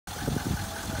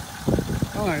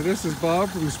Hi, this is Bob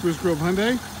from Spruce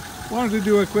Hyundai. Wanted to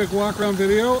do a quick walk-around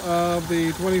video of the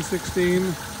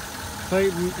 2016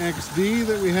 Titan XD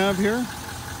that we have here.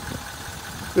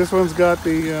 This one's got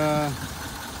the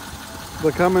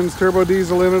Cummins turbo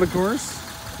diesel in it, of course.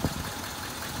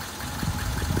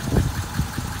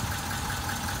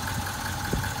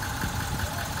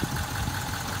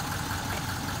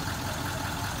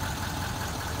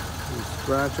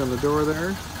 Scratch on the door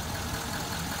there.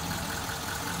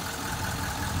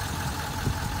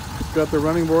 It's got the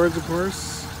running boards, of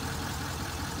course.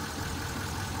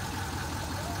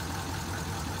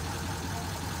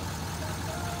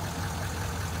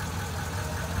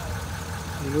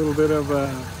 A little bit of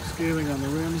scaling on the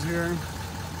rims here.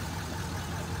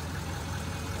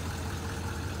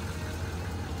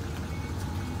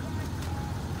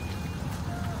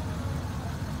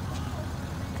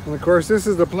 And of course, this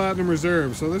is the Platinum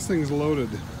Reserve, so this thing's loaded.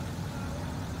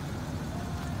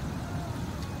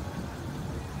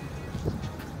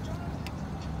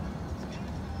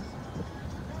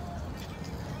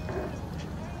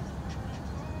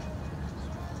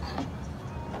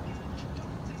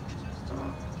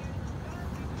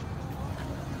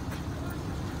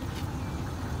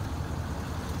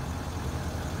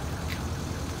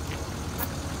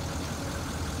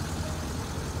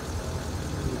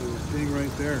 Being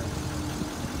right there.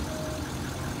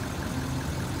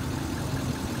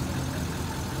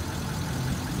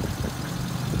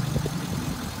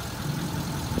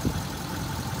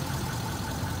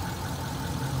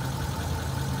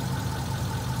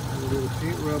 A little bit of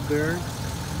paint rub there,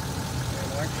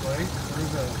 and actually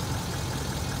there's a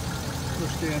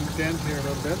pushed in dent here a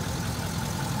little bit.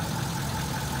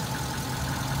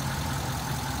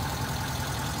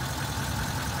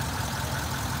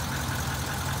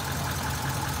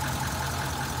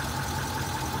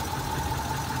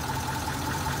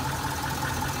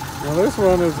 Now this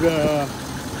one is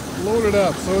loaded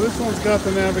up, so this one's got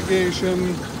the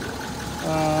navigation,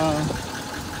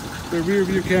 the rear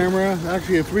view camera,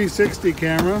 actually a 360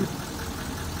 camera,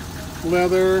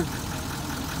 leather,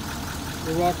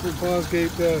 the Rockford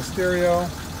Fosgate stereo.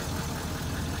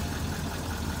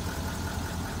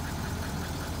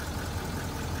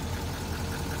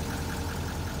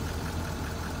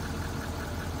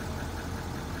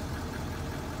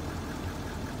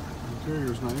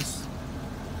 Interior's nice.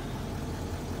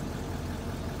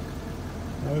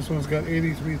 Now this one's got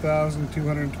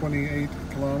 83,228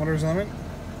 kilometers on it.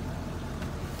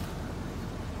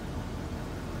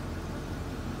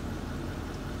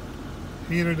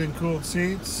 Heated and cooled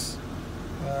seats.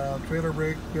 Trailer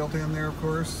brake built in there, of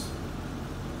course.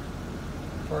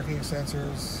 Parking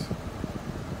sensors.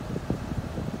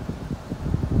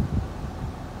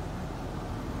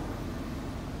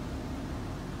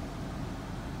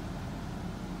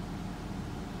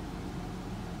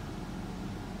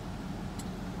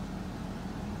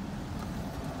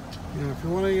 And if you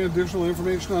want any additional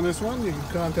information on this one, you can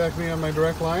contact me on my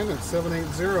direct line at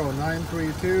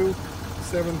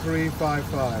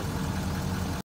 780-932-7355.